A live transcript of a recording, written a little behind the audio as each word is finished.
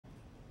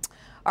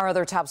Our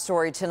other top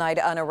story tonight,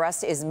 an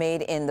arrest is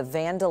made in the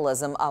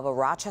vandalism of a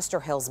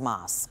Rochester Hills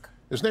mosque.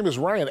 His name is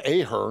Ryan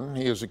Ahern.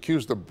 He is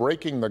accused of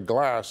breaking the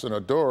glass in a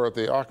door at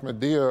the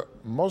Ahmadiyya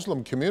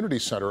Muslim Community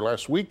Center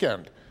last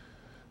weekend.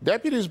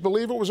 Deputies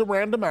believe it was a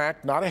random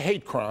act, not a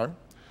hate crime.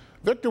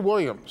 Victor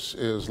Williams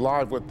is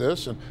live with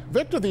this. And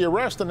Victor, the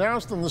arrest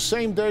announced on the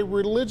same day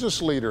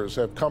religious leaders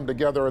have come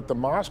together at the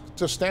mosque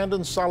to stand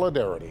in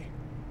solidarity.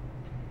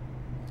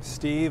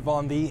 Steve,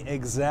 on the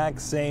exact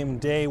same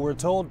day, we're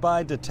told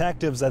by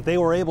detectives that they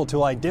were able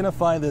to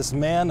identify this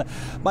man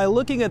by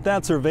looking at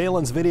that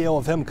surveillance video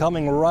of him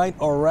coming right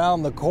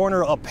around the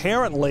corner,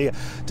 apparently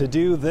to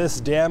do this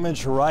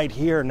damage right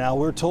here. Now,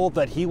 we're told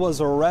that he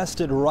was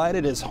arrested right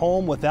at his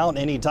home without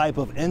any type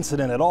of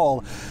incident at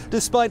all.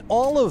 Despite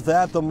all of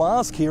that, the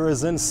mosque here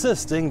is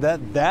insisting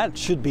that that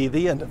should be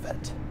the end of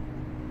it.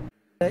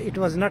 It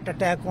was not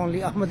attack only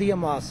Ahmadiyya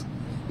Mosque.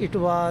 It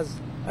was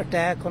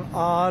attack on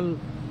all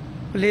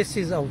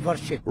places of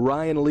worship.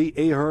 Ryan Lee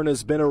Ahern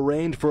has been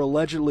arraigned for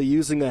allegedly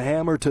using a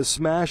hammer to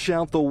smash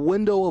out the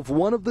window of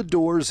one of the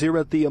doors here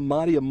at the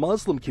Ahmadiyya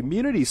Muslim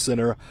Community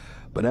Center.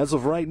 But as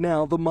of right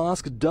now, the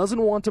mosque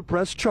doesn't want to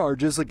press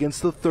charges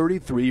against the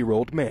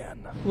 33-year-old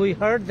man. We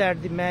heard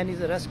that the man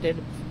is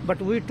arrested, but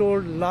we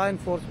told law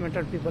enforcement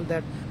and people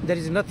that there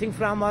is nothing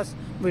from us.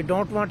 We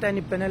don't want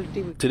any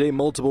penalty. Today,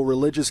 multiple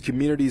religious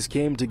communities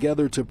came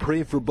together to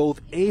pray for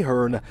both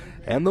Ahern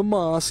and the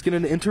mosque in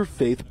an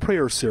interfaith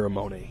prayer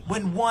ceremony.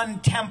 When one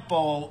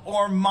temple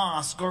or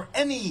mosque or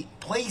any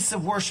place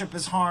of worship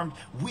is harmed,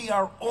 we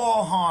are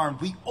all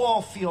harmed. We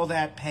all feel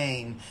that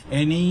pain.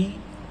 Any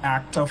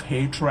act of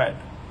hatred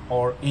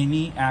or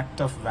any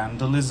act of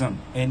vandalism,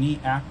 any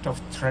act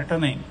of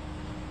threatening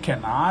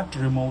cannot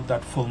remove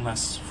that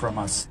fullness from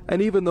us.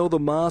 And even though the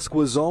mosque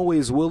was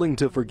always willing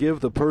to forgive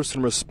the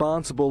person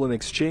responsible in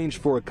exchange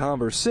for a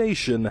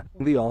conversation,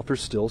 the offer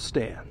still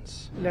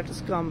stands. Let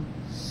us come,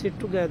 sit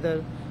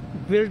together,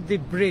 build the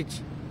bridge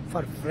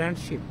for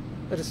friendship,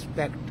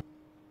 respect.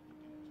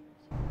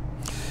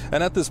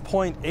 And at this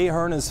point,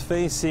 Ahern is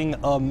facing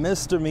a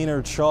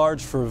misdemeanor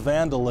charge for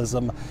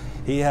vandalism.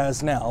 He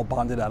has now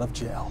bonded out of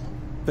jail.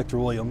 Victor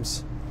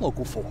Williams,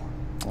 Local 4.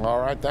 All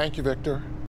right, thank you, Victor.